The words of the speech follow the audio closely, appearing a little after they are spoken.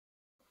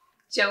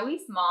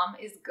Joey's mom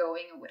is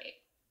going away.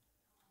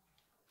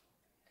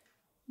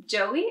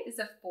 Joey is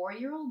a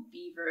 4-year-old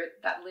beaver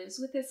that lives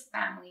with his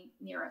family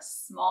near a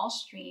small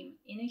stream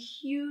in a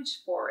huge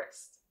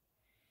forest.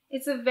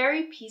 It's a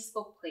very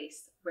peaceful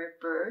place where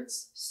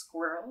birds,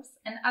 squirrels,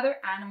 and other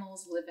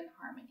animals live in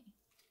harmony.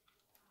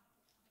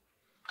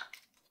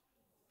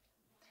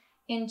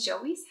 In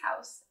Joey's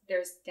house,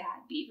 there's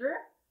Dad Beaver,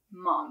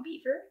 Mom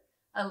Beaver,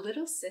 a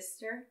little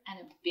sister, and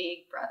a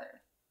big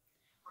brother.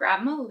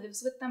 Grandma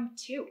lives with them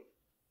too.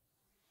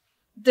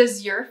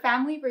 Does your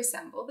family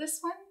resemble this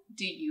one?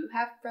 Do you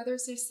have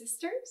brothers or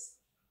sisters?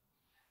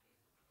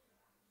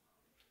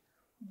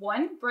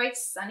 One bright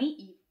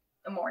sunny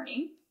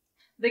morning,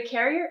 the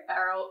carrier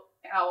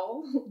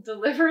owl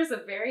delivers a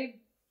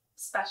very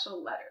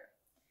special letter.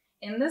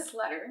 In this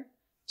letter,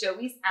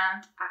 Joey's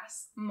aunt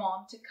asks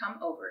Mom to come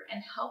over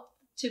and help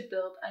to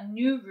build a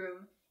new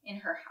room in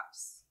her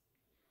house.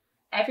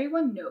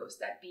 Everyone knows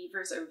that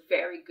beavers are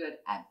very good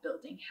at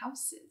building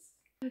houses.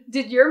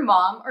 Did your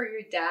mom or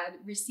your dad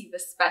receive a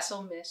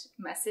special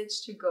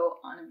message to go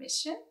on a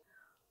mission?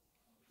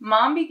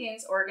 Mom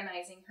begins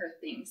organizing her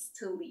things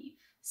to leave.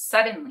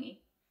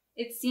 Suddenly,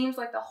 it seems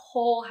like the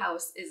whole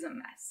house is a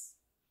mess.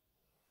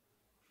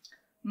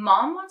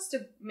 Mom wants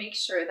to make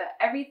sure that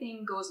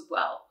everything goes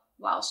well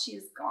while she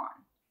is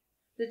gone.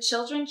 The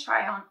children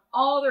try on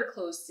all their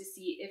clothes to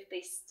see if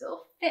they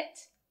still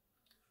fit.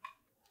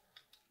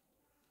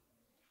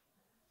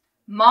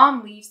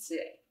 Mom leaves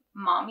today.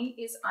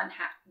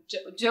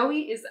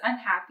 Joey is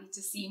unhappy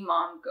to see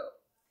Mom go.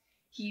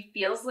 He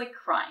feels like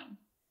crying.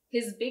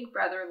 His big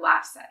brother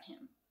laughs at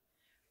him.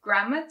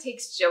 Grandma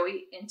takes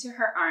Joey into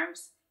her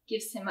arms,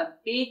 gives him a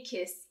big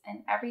kiss,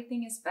 and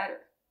everything is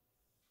better.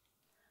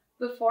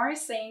 Before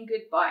saying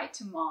goodbye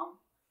to Mom,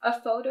 a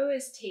photo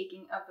is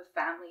taken of the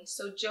family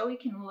so Joey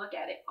can look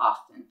at it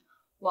often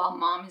while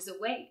Mom is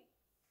away.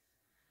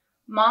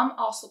 Mom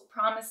also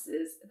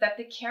promises that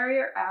the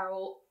carrier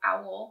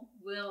owl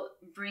will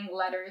bring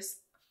letters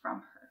from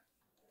her.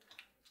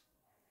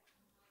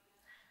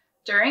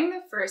 During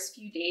the first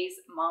few days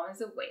Mom is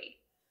away,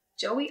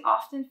 Joey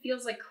often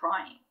feels like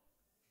crying.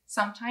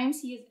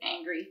 Sometimes he is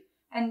angry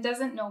and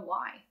doesn't know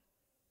why.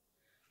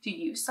 Do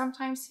you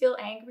sometimes feel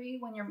angry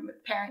when your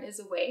parent is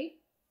away?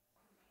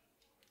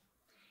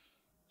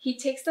 He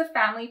takes the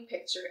family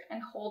picture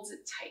and holds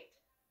it tight.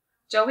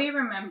 Joey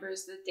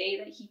remembers the day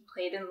that he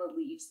played in the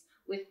leaves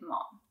with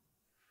Mom.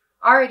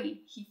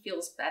 Already, he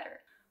feels better.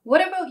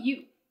 What about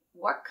you?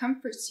 What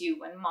comforts you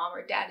when Mom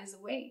or Dad is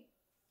away?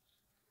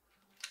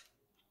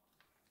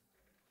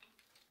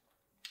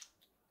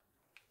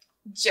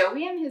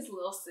 Joey and his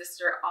little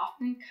sister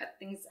often cut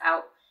things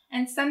out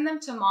and send them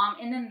to Mom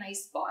in a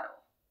nice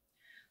bottle.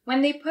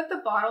 When they put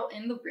the bottle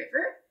in the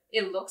river,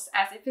 it looks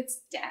as if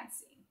it's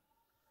dancing.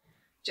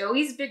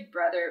 Joey's big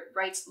brother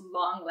writes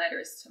long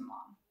letters to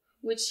Mom,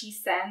 which he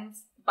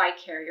sends by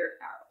carrier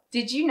owl.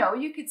 Did you know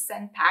you could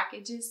send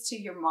packages to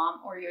your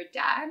mom or your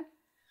dad?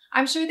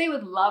 I'm sure they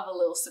would love a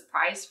little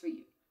surprise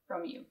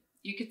from you.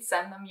 You could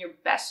send them your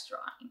best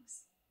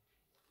drawings.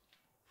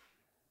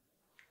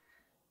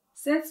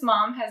 Since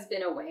Mom has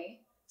been away,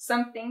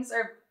 some things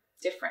are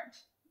different.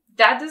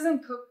 Dad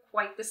doesn't cook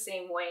quite the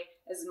same way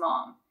as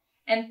Mom,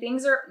 and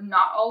things are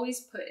not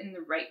always put in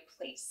the right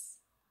place.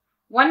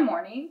 One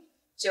morning,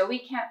 Joey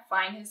can't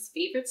find his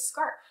favorite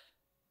scarf.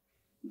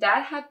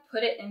 Dad had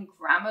put it in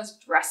Grandma's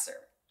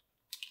dresser.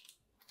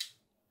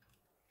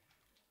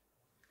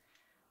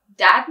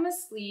 Dad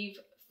must leave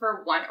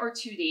for 1 or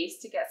 2 days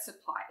to get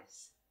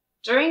supplies.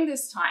 During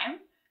this time,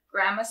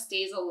 Grandma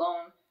stays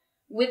alone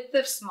with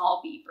the small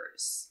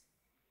beavers.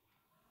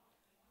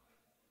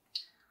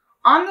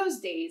 On those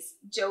days,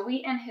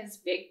 Joey and his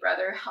big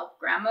brother help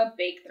Grandma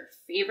bake their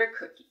favorite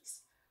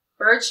cookies,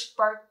 birch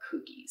bark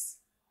cookies.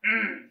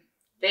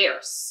 They are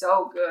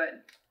so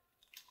good.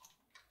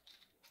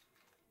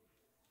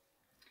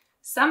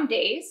 Some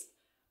days,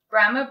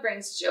 Grandma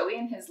brings Joey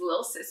and his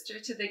little sister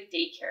to the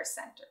daycare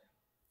center.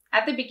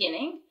 At the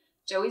beginning,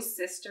 Joey's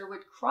sister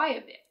would cry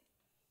a bit.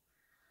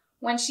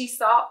 When she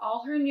saw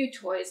all her new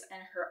toys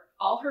and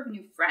all her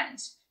new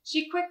friends,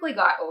 she quickly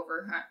got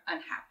over her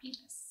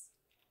unhappiness.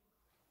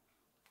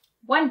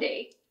 One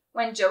day,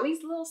 when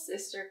Joey's little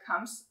sister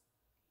comes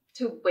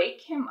to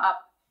wake him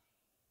up,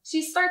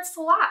 she starts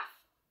to laugh.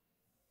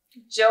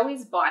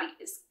 Joey's body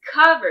is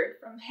covered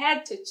from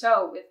head to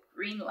toe with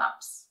green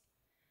lumps.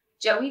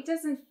 Joey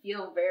doesn't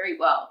feel very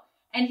well,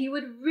 and he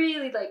would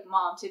really like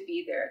Mom to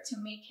be there to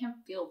make him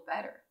feel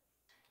better.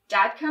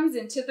 Dad comes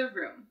into the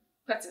room,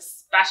 puts a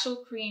special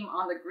cream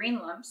on the green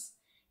lumps,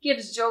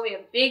 gives Joey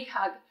a big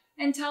hug,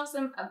 and tells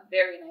him a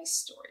very nice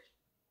story.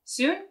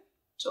 Soon,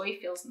 Joey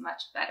feels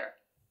much better.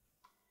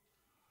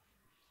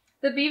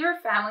 The beaver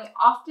family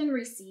often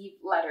receive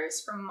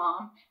letters from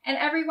Mom, and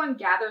everyone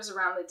gathers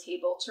around the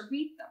table to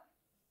read them.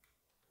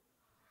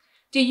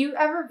 Do you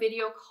ever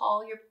video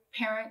call your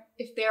parent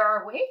if they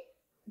are away?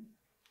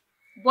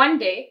 One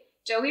day,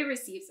 Joey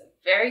receives a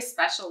very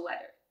special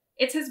letter.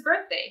 It's his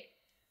birthday,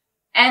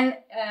 and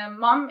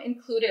Mom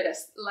included a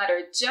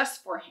letter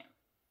just for him.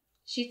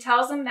 She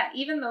tells him that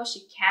even though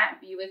she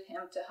can't be with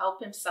him to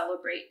help him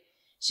celebrate,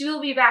 she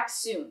will be back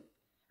soon.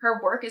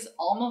 Her work is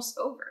almost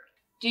over.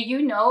 Do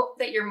you know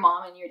that your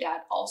mom and your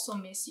dad also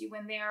miss you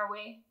when they are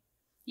away?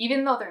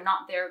 Even though they're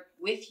not there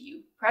with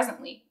you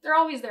presently, they're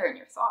always there in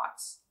your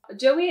thoughts.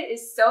 Joey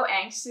is so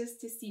anxious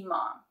to see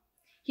Mom.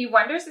 He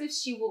wonders if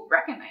she will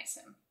recognize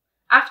him.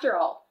 After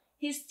all,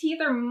 his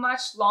teeth are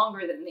much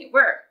longer than they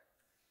were.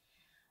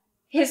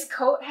 His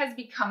coat has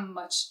become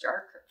much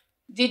darker.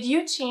 Did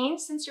you change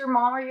since your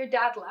mom or your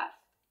dad left?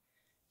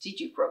 Did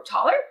you grow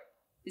taller?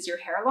 Is your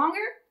hair longer?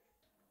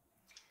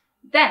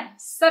 Then,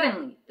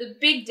 suddenly, the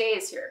big day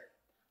is here.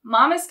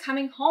 Mom is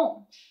coming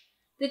home.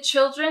 The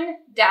children,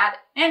 Dad,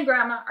 and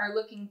Grandma are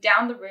looking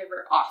down the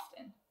river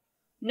often.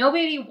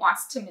 Nobody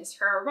wants to miss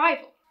her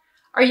arrival.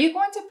 Are you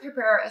going to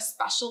prepare a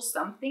special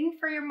something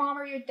for your mom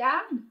or your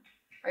dad?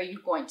 Are you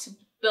going to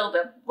build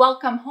a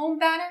welcome home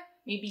banner?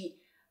 Maybe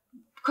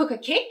cook a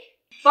cake?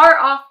 Far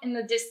off in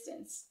the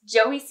distance,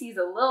 Joey sees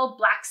a little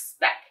black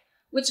speck,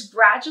 which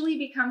gradually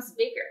becomes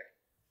bigger.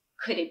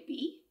 Could it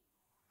be?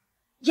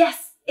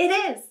 Yes, it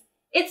is.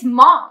 It's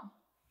Mom.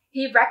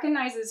 He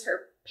recognizes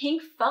her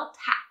pink felt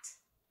hat.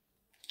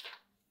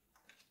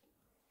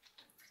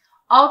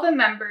 All the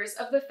members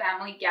of the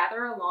family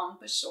gather along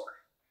the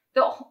shore.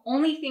 The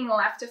only thing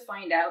left to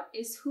find out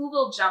is who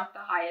will jump the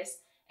highest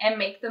and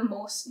make the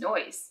most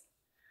noise.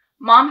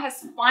 Mom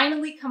has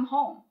finally come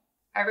home.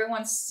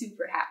 Everyone's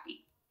super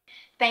happy.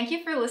 Thank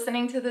you for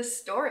listening to this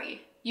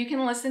story. You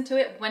can listen to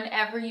it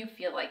whenever you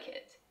feel like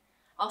it.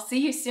 I'll see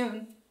you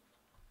soon.